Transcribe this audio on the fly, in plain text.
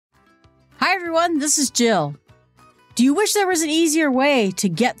Hi, everyone. This is Jill. Do you wish there was an easier way to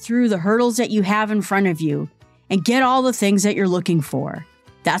get through the hurdles that you have in front of you and get all the things that you're looking for?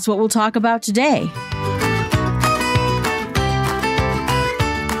 That's what we'll talk about today.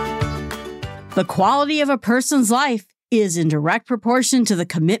 The quality of a person's life is in direct proportion to the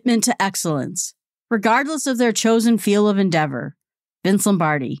commitment to excellence, regardless of their chosen field of endeavor. Vince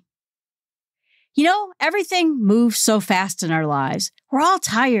Lombardi. You know, everything moves so fast in our lives. We're all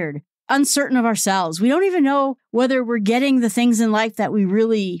tired, uncertain of ourselves. We don't even know whether we're getting the things in life that we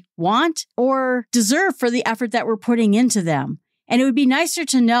really want or deserve for the effort that we're putting into them. And it would be nicer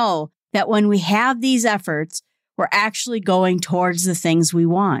to know that when we have these efforts, we're actually going towards the things we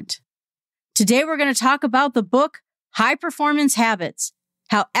want. Today, we're going to talk about the book, High Performance Habits,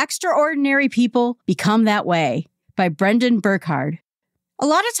 How Extraordinary People Become That Way by Brendan Burkhard. A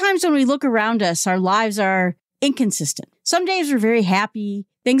lot of times when we look around us, our lives are inconsistent. Some days we're very happy.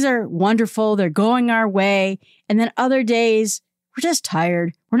 Things are wonderful. They're going our way. And then other days we're just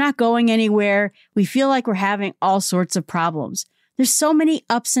tired. We're not going anywhere. We feel like we're having all sorts of problems. There's so many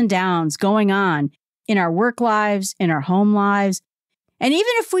ups and downs going on in our work lives, in our home lives. And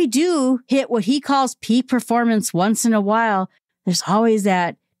even if we do hit what he calls peak performance once in a while, there's always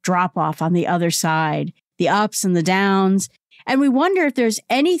that drop off on the other side, the ups and the downs. And we wonder if there's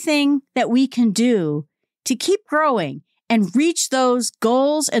anything that we can do to keep growing and reach those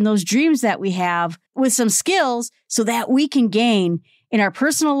goals and those dreams that we have with some skills so that we can gain in our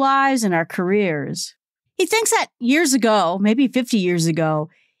personal lives and our careers. He thinks that years ago, maybe 50 years ago,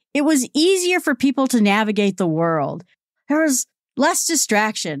 it was easier for people to navigate the world. There was less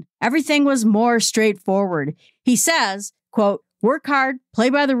distraction. Everything was more straightforward. He says, quote, "Work hard, play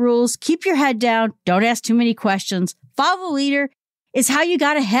by the rules, keep your head down, don't ask too many questions, follow the leader," is how you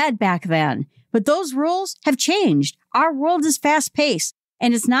got ahead back then. But those rules have changed. Our world is fast-paced,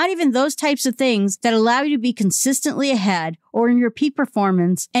 and it's not even those types of things that allow you to be consistently ahead or in your peak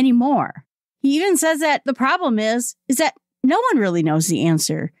performance anymore. He even says that the problem is that no one really knows the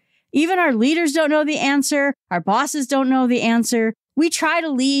answer. Even our leaders don't know the answer. Our bosses don't know the answer. We try to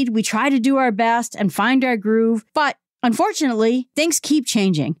lead, we try to do our best and find our groove, but unfortunately, things keep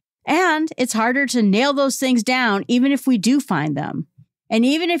changing. And it's harder to nail those things down even if we do find them. And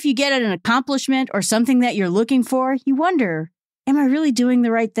even if you get an accomplishment or something that you're looking for, you wonder, am I really doing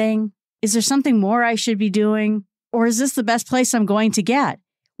the right thing? Is there something more I should be doing? Or is this the best place I'm going to get?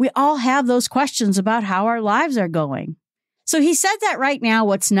 We all have those questions about how our lives are going. So he said that right now,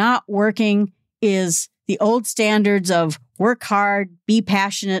 what's not working is the old standards of work hard, be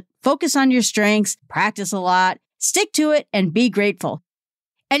passionate, focus on your strengths, practice a lot, stick to it, and be grateful.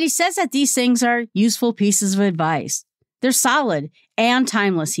 And he says that these things are useful pieces of advice. They're solid and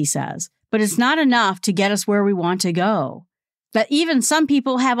timeless, he says, but it's not enough to get us where we want to go. But even some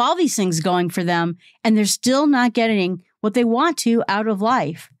people have all these things going for them, and they're still not getting what they want to out of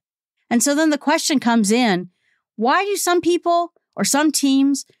life. And so then the question comes in, why do some people or some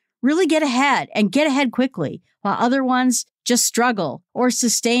teams really get ahead and get ahead quickly, while other ones just struggle or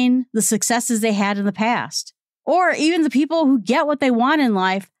sustain the successes they had in the past? Or even the people who get what they want in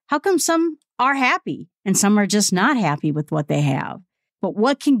life, how come some are happy and some are just not happy with what they have? But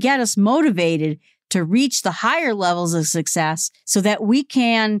what can get us motivated to reach the higher levels of success so that we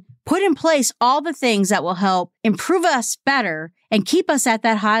can put in place all the things that will help improve us better and keep us at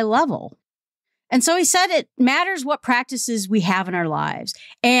that high level? And so he said it matters what practices we have in our lives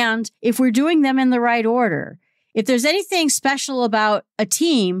and if we're doing them in the right order. If there's anything special about a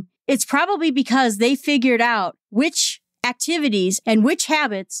team, it's probably because they figured out which activities and which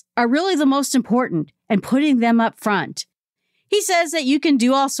habits are really the most important and putting them up front. He says that you can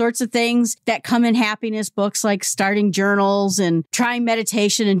do all sorts of things that come in happiness books, like starting journals and trying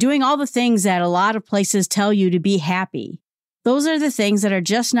meditation and doing all the things that a lot of places tell you to be happy. Those are the things that are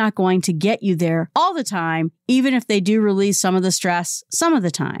just not going to get you there all the time, even if they do release some of the stress some of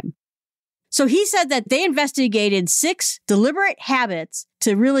the time. So he said that they investigated 6 deliberate habits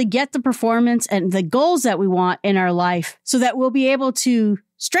to really get the performance and the goals that we want in our life so that we'll be able to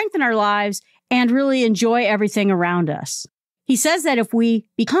strengthen our lives and really enjoy everything around us. He says that if we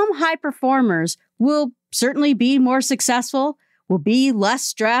become high performers, we'll certainly be more successful, we'll be less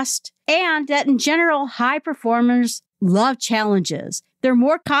stressed, and that in general, high performers love challenges. They're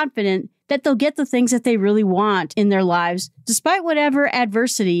more confident that they'll get the things that they really want in their lives, despite whatever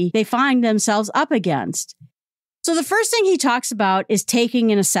adversity they find themselves up against. So the first thing he talks about is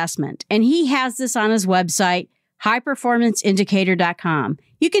taking an assessment, and he has this on his website, highperformanceindicator.com.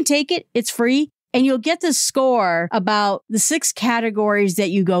 You can take it, it's free, and you'll get the score about the 6 categories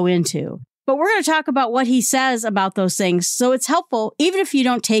that you go into. But we're going to talk about what he says about those things, so it's helpful even if you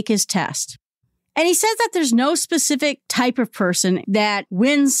don't take his test. And he says that there's no specific type of person that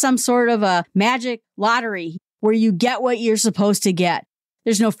wins some sort of a magic lottery where you get what you're supposed to get.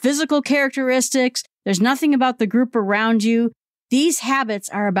 There's no physical characteristics. There's nothing about the group around you. These habits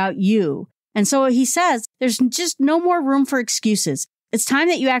are about you. And so he says there's just no more room for excuses. It's time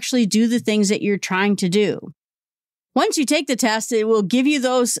that you actually do the things that you're trying to do. Once you take the test, it will give you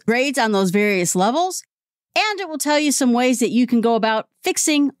those grades on those various levels, and it will tell you some ways that you can go about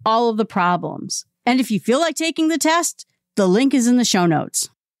fixing all of the problems. And if you feel like taking the test, the link is in the show notes.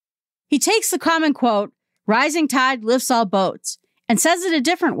 He takes the common quote, "Rising tide lifts all boats," and says it a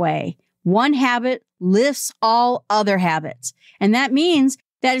different way. One habit lifts all other habits. And that means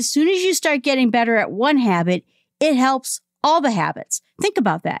that as soon as you start getting better at one habit, it helps all the habits. Think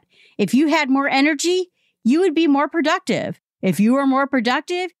about that. If you had more energy, you would be more productive. If you were more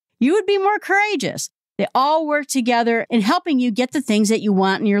productive, you would be more courageous. They all work together in helping you get the things that you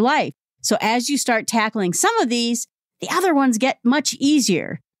want in your life. So as you start tackling some of these, the other ones get much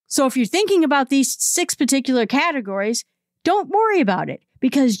easier. So if you're thinking about these 6 particular categories, don't worry about it,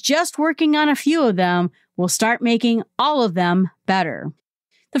 because just working on a few of them will start making all of them better.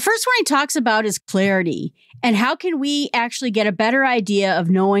 The first one he talks about is clarity, and how can we actually get a better idea of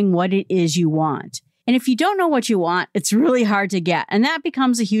knowing what it is you want. And if you don't know what you want, it's really hard to get, and that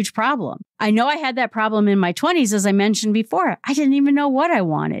becomes a huge problem. I know I had that problem in my 20s, as I mentioned before. I didn't even know what I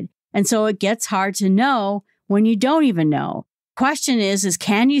wanted. And so it gets hard to know when you don't even know. Question is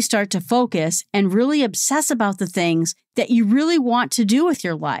can you start to focus and really obsess about the things that you really want to do with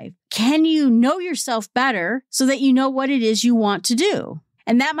your life? Can you know yourself better so that you know what it is you want to do?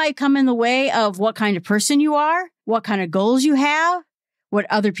 And that might come in the way of what kind of person you are, what kind of goals you have, what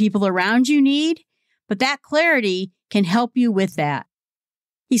other people around you need. But that clarity can help you with that.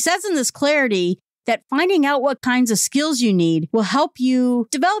 He says in this clarity that finding out what kinds of skills you need will help you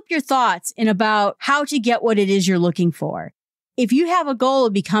develop your thoughts in about how to get what it is you're looking for. If you have a goal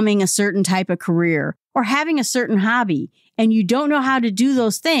of becoming a certain type of career or having a certain hobby and you don't know how to do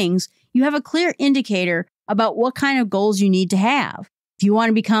those things, you have a clear indicator about what kind of goals you need to have. If you want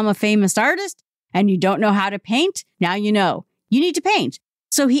to become a famous artist and you don't know how to paint, now you know. You need to paint.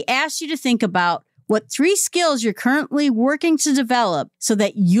 So he asks you to think about what 3 skills you're currently working to develop so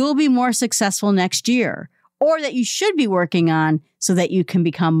that you'll be more successful next year, or that you should be working on so that you can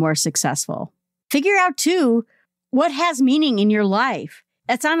become more successful. Figure out, too, what has meaning in your life.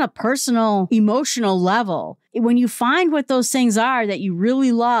 That's on a personal, emotional level. When you find what those things are that you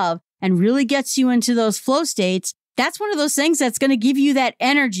really love and really gets you into those flow states, that's one of those things that's going to give you that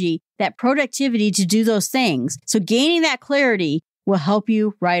energy, that productivity to do those things. So gaining that clarity will help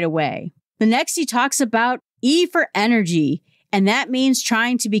you right away. The next, he talks about E for energy, and that means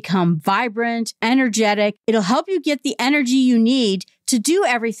trying to become vibrant, energetic. It'll help you get the energy you need to do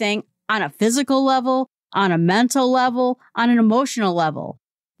everything on a physical level, on a mental level, on an emotional level.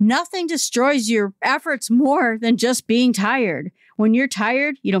 Nothing destroys your efforts more than just being tired. When you're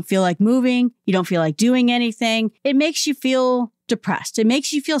tired, you don't feel like moving, you don't feel like doing anything. It makes you feel depressed. It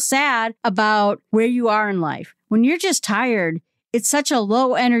makes you feel sad about where you are in life. When you're just tired, it's such a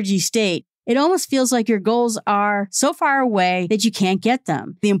low energy state. It almost feels like your goals are so far away that you can't get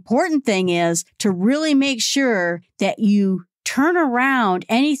them. The important thing is to really make sure that you turn around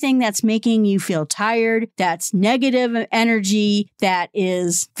anything that's making you feel tired, that's negative energy, that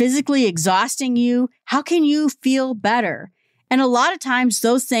is physically exhausting you. How can you feel better? And a lot of times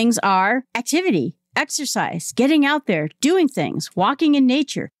those things are activity, exercise, getting out there, doing things, walking in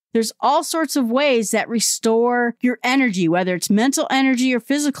nature. There's all sorts of ways that restore your energy, whether it's mental energy or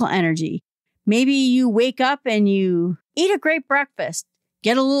physical energy. Maybe you wake up and you eat a great breakfast,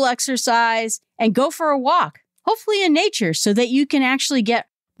 get a little exercise, and go for a walk, hopefully in nature, so that you can actually get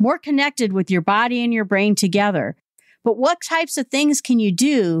more connected with your body and your brain together. But what types of things can you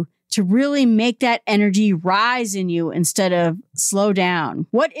do to really make that energy rise in you instead of slow down?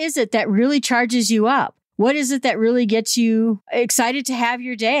 What is it that really charges you up? What is it that really gets you excited to have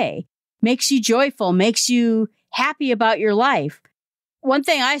your day, makes you joyful, makes you happy about your life? One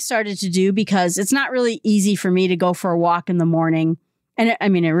thing I started to do, because it's not really easy for me to go for a walk in the morning, and it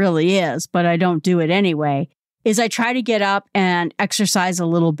really is, but I don't do it anyway, is I try to get up and exercise a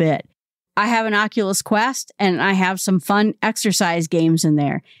little bit. I have an Oculus Quest and I have some fun exercise games in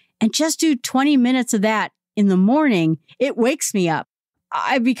there, and just do 20 minutes of that in the morning. It wakes me up.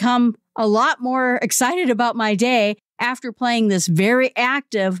 I become a lot more excited about my day after playing this very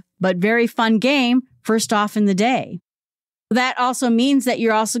active but very fun game first off in the day. That also means that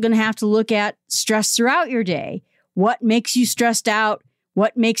you're also going to have to look at stress throughout your day. What makes you stressed out?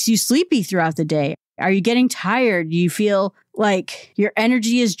 What makes you sleepy throughout the day? Are you getting tired? Do you feel like your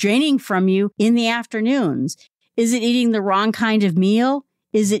energy is draining from you in the afternoons? Is it eating the wrong kind of meal?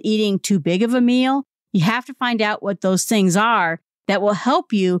 Is it eating too big of a meal? You have to find out what those things are that will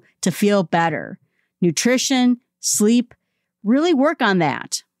help you to feel better. Nutrition, sleep, really work on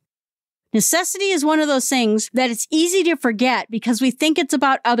that. Necessity is one of those things that it's easy to forget because we think it's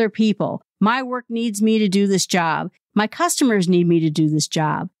about other people. My work needs me to do this job. My customers need me to do this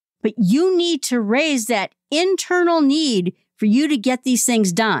job. But you need to raise that internal need for you to get these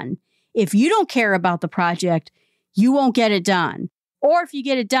things done. If you don't care about the project, you won't get it done. Or if you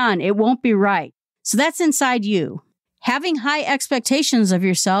get it done, it won't be right. So that's inside you. Having high expectations of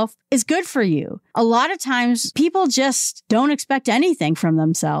yourself is good for you. A lot of times, people just don't expect anything from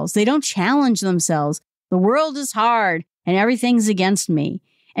themselves. They don't challenge themselves. The world is hard and everything's against me.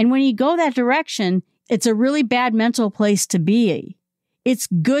 And when you go that direction, it's a really bad mental place to be. It's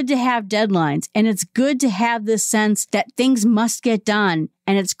good to have deadlines, and it's good to have this sense that things must get done,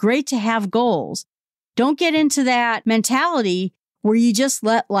 and it's great to have goals. Don't get into that mentality where you just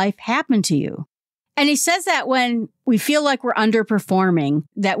let life happen to you. And he says that when we feel like we're underperforming,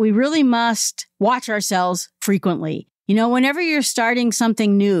 that we really must watch ourselves frequently. You know, whenever you're starting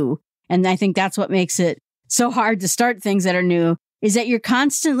something new, and I think that's what makes it so hard to start things that are new, is that you're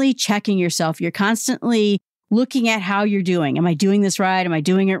constantly checking yourself. You're constantly looking at how you're doing. Am I doing this right? Am I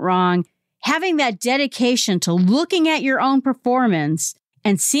doing it wrong? Having that dedication to looking at your own performance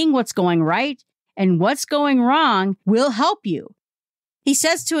and seeing what's going right and what's going wrong will help you. He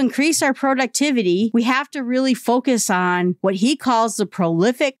says to increase our productivity, we have to really focus on what he calls the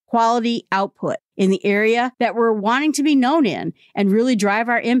prolific quality output in the area that we're wanting to be known in and really drive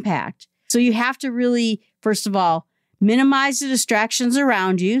our impact. So you have to really, first of all, minimize the distractions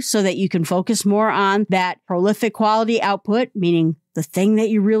around you so that you can focus more on that prolific quality output, meaning the thing that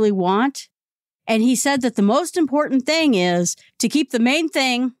you really want. And he said that the most important thing is to keep the main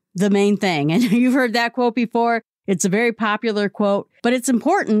thing the main thing. And you've heard that quote before. It's a very popular quote, but it's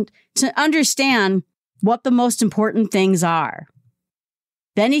important to understand what the most important things are.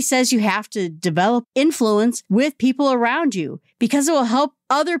 Then he says you have to develop influence with people around you because it will help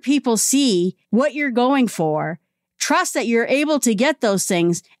other people see what you're going for, trust that you're able to get those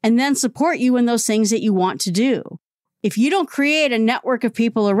things, and then support you in those things that you want to do. If you don't create a network of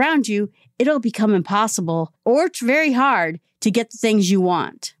people around you, it'll become impossible or it's very hard to get the things you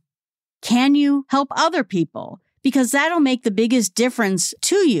want. Can you help other people? Because that'll make the biggest difference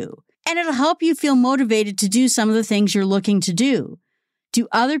to you, and it'll help you feel motivated to do some of the things you're looking to do. Do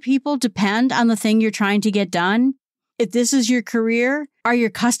other people depend on the thing you're trying to get done? If this is your career, are your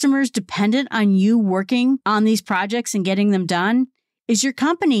customers dependent on you working on these projects and getting them done? Is your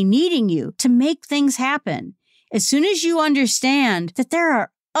company needing you to make things happen? As soon as you understand that there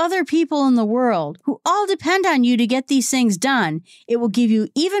are other people in the world who all depend on you to get these things done, it will give you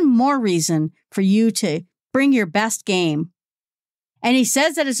even more reason for you to bring your best game. And he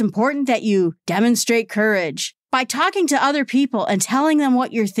says that it's important that you demonstrate courage by talking to other people and telling them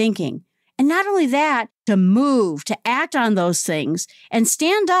what you're thinking. And not only that, to move, to act on those things and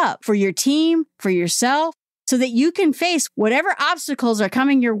stand up for your team, for yourself, so that you can face whatever obstacles are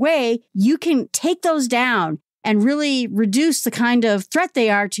coming your way, you can take those down and really reduce the kind of threat they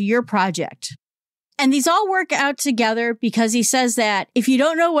are to your project. And these all work out together because he says that if you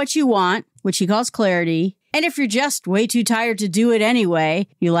don't know what you want, which he calls clarity, and if you're just way too tired to do it anyway,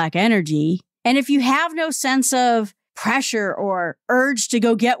 you lack energy, and if you have no sense of pressure or urge to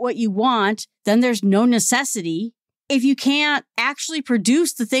go get what you want, then there's no necessity. If you can't actually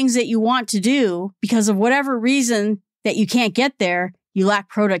produce the things that you want to do because of whatever reason that you can't get there, you lack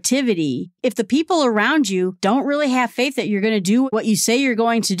productivity. If the people around you don't really have faith that you're going to do what you say you're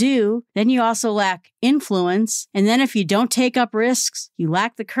going to do, then you also lack influence. And then if you don't take up risks, you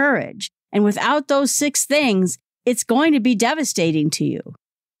lack the courage. And without those 6 things, it's going to be devastating to you.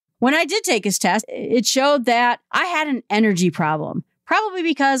 When I did take his test, it showed that I had an energy problem, probably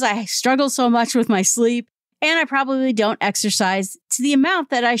because I struggle so much with my sleep and I probably don't exercise to the amount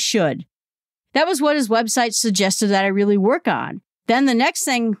that I should. That was what his website suggested that I really work on. Then the next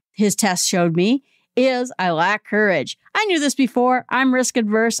thing his test showed me is I lack courage. I knew this before. I'm risk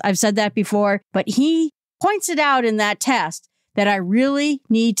adverse. I've said that before, but he points it out in that test that I really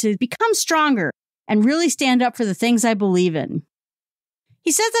need to become stronger and really stand up for the things I believe in.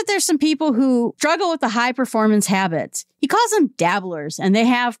 He says that there's some people who struggle with the high performance habits. He calls them dabblers, and they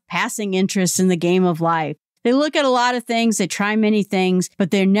have passing interests in the game of life. They look at a lot of things, they try many things, but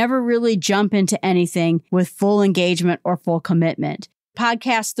they never really jump into anything with full engagement or full commitment.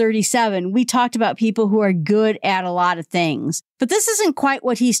 podcast 37, we talked about people who are good at a lot of things. But this isn't quite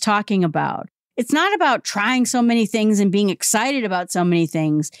what he's talking about. It's not about trying so many things and being excited about so many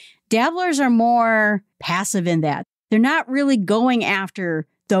things. Dabblers are more passive in that. They're not really going after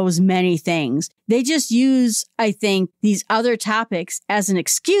those many things. They just use, I think, these other topics as an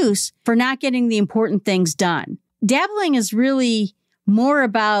excuse for not getting the important things done. Dabbling is really more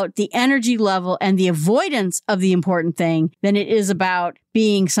about the energy level and the avoidance of the important thing than it is about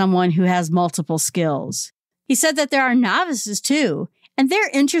being someone who has multiple skills. He said that there are novices too, and they're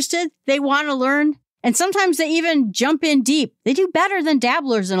interested. They want to learn. And sometimes they even jump in deep. They do better than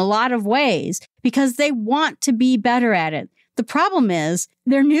dabblers in a lot of ways because they want to be better at it. The problem is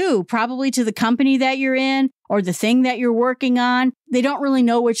they're new, probably to the company that you're in or the thing that you're working on. They don't really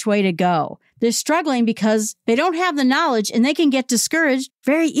know which way to go. They're struggling because they don't have the knowledge and they can get discouraged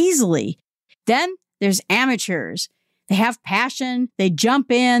very easily. Then there's amateurs. They have passion. They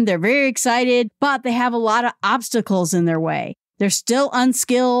jump in. They're very excited, but they have a lot of obstacles in their way. They're still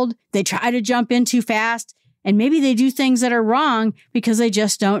unskilled. They try to jump in too fast, and maybe they do things that are wrong because they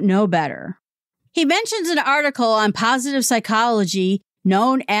just don't know better. He mentions an article on positive psychology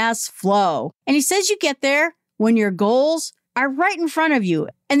known as flow, and he says you get there when your goals are right in front of you,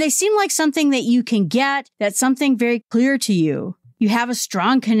 and they seem like something that you can get, that's something very clear to you. You have a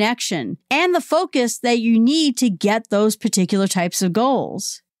strong connection and the focus that you need to get those particular types of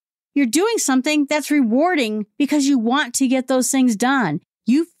goals. You're doing something that's rewarding because you want to get those things done.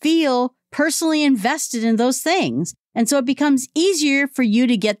 You feel personally invested in those things. And so it becomes easier for you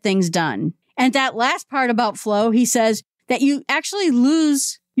to get things done. And that last part about flow, he says that you actually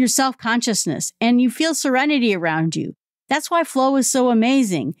lose your self-consciousness and you feel serenity around you. That's why flow is so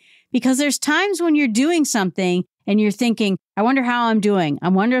amazing, because there's times when you're doing something and you're thinking, I wonder how I'm doing. I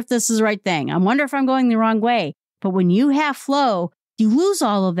wonder if this is the right thing. I wonder if I'm going the wrong way. But when you have flow, you lose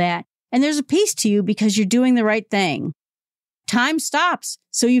all of that. And there's a peace to you because you're doing the right thing. Time stops.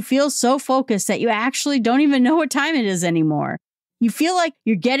 So you feel so focused that you actually don't even know what time it is anymore. You feel like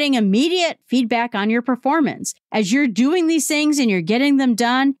you're getting immediate feedback on your performance. As you're doing these things and you're getting them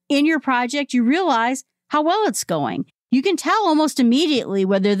done in your project, you realize how well it's going. You can tell almost immediately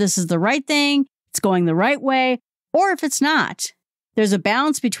whether this is the right thing, it's going the right way, or if it's not. There's a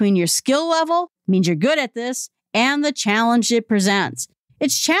balance between your skill level, means you're good at this, and the challenge it presents.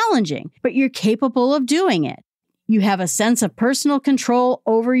 It's challenging, but you're capable of doing it. You have a sense of personal control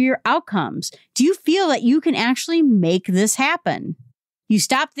over your outcomes. Do you feel that you can actually make this happen? You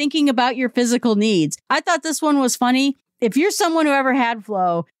stop thinking about your physical needs. I thought this one was funny. If you're someone who ever had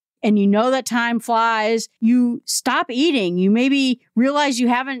flow and you know that time flies, you stop eating. You maybe realize you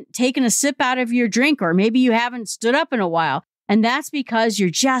haven't taken a sip out of your drink, or maybe you haven't stood up in a while. And that's because you're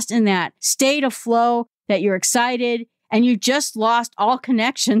just in that state of flow, that you're excited and you just lost all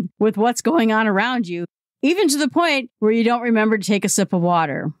connection with what's going on around you, even to the point where you don't remember to take a sip of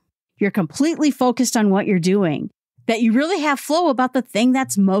water. You're completely focused on what you're doing, that you really have flow about the thing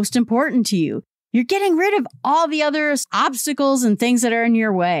that's most important to you. You're getting rid of all the other obstacles and things that are in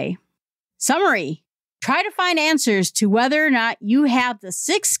your way. Summary: try to find answers to whether or not you have the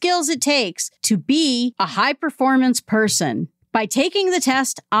 6 skills it takes to be a high-performance person by taking the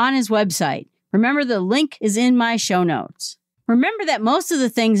test on his website. Remember, the link is in my show notes. Remember that most of the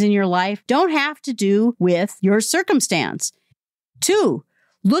things in your life don't have to do with your circumstance. 2,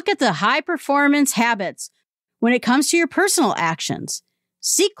 look at the high-performance habits when it comes to your personal actions.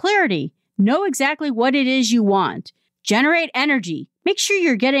 Seek clarity. Know exactly what it is you want. Generate energy. Make sure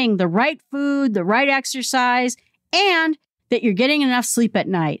you're getting the right food, the right exercise, and that you're getting enough sleep at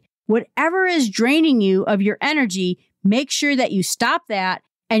night. Whatever is draining you of your energy, make sure that you stop that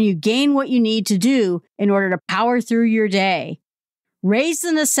and you gain what you need to do in order to power through your day. Raise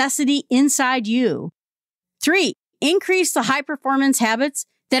the necessity inside you. 3, increase the high-performance habits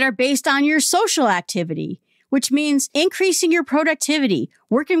that are based on your social activity, which means increasing your productivity,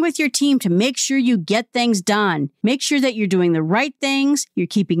 working with your team to make sure you get things done. Make sure that you're doing the right things, you're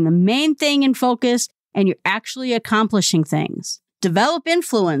keeping the main thing in focus, and you're actually accomplishing things. Develop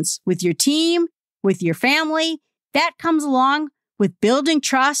influence with your team, with your family. That comes along with building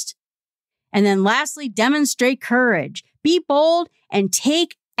trust. And then lastly, demonstrate courage. Be bold and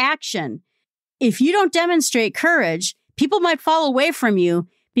take action. If you don't demonstrate courage, people might fall away from you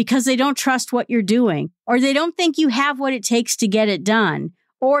because they don't trust what you're doing, or they don't think you have what it takes to get it done,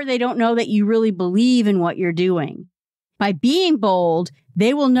 or they don't know that you really believe in what you're doing. By being bold,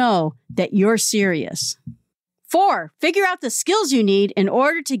 they will know that you're serious. 4, figure out the skills you need in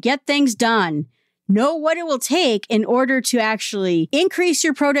order to get things done. Know what it will take in order to actually increase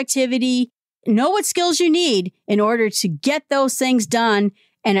your productivity, Know what skills you need in order to get those things done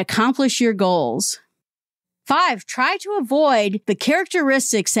and accomplish your goals. 5, try to avoid the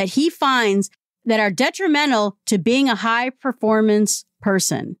characteristics that he finds that are detrimental to being a high-performance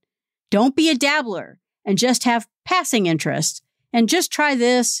person. Don't be a dabbler and just have passing interest and just try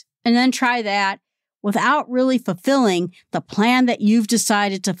this and then try that without really fulfilling the plan that you've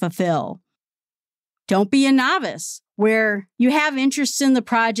decided to fulfill. Don't be a novice where you have interests in the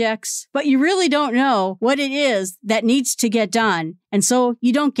projects, but you really don't know what it is that needs to get done, and so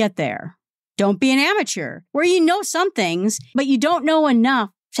you don't get there. Don't be an amateur where you know some things, but you don't know enough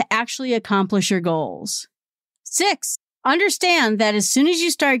to actually accomplish your goals. 6, understand that as soon as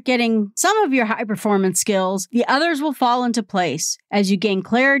you start getting some of your high-performance skills, the others will fall into place. As you gain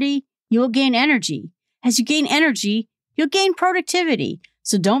clarity, you will gain energy. As you gain energy, you'll gain productivity.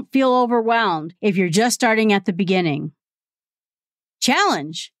 So don't feel overwhelmed if you're just starting at the beginning.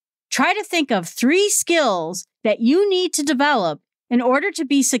 Challenge. Try to think of 3 skills that you need to develop in order to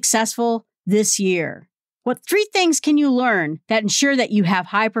be successful this year. What 3 things can you learn that ensure that you have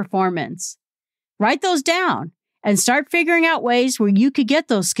high performance? Write those down and start figuring out ways where you could get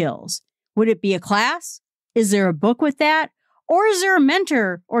those skills. Would it be a class? Is there a book with that? Or is there a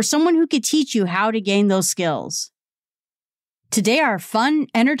mentor or someone who could teach you how to gain those skills? Today, our fun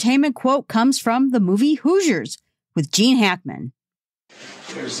entertainment quote comes from the movie Hoosiers with Gene Hackman.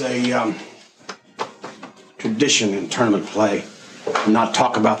 There's a tradition in tournament play to not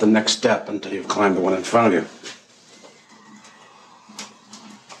talk about the next step until you've climbed the one in front of you.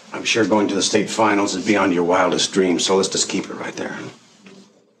 I'm sure going to the state finals is beyond your wildest dreams, so let's just keep it right there.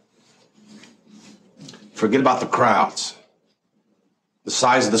 Forget about the crowds, the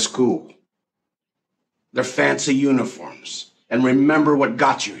size of the school, their fancy uniforms. And remember what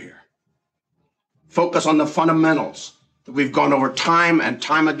got you here. Focus on the fundamentals that we've gone over time and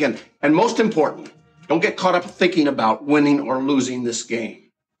time again. And most important, don't get caught up thinking about winning or losing this game.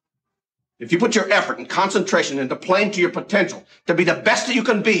 If you put your effort and concentration into playing to your potential to be the best that you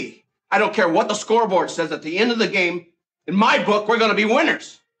can be, I don't care what the scoreboard says at the end of the game, in my book, we're going to be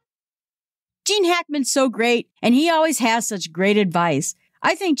winners. Gene Hackman's so great, and he always has such great advice.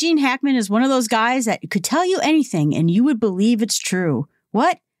 I think Gene Hackman is one of those guys that could tell you anything and you would believe it's true.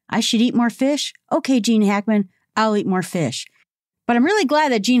 What? I should eat more fish? Okay, Gene Hackman, I'll eat more fish. But I'm really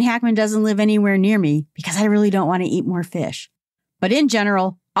glad that Gene Hackman doesn't live anywhere near me because I really don't want to eat more fish. But in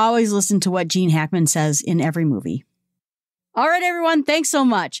general, always listen to what Gene Hackman says in every movie. All right, everyone, thanks so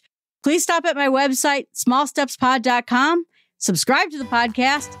much. Please stop at my website, smallstepspod.com, subscribe to the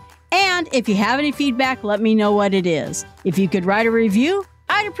podcast, and if you have any feedback, let me know what it is. If you could write a review,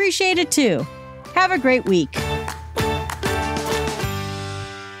 I'd appreciate it too. Have a great week.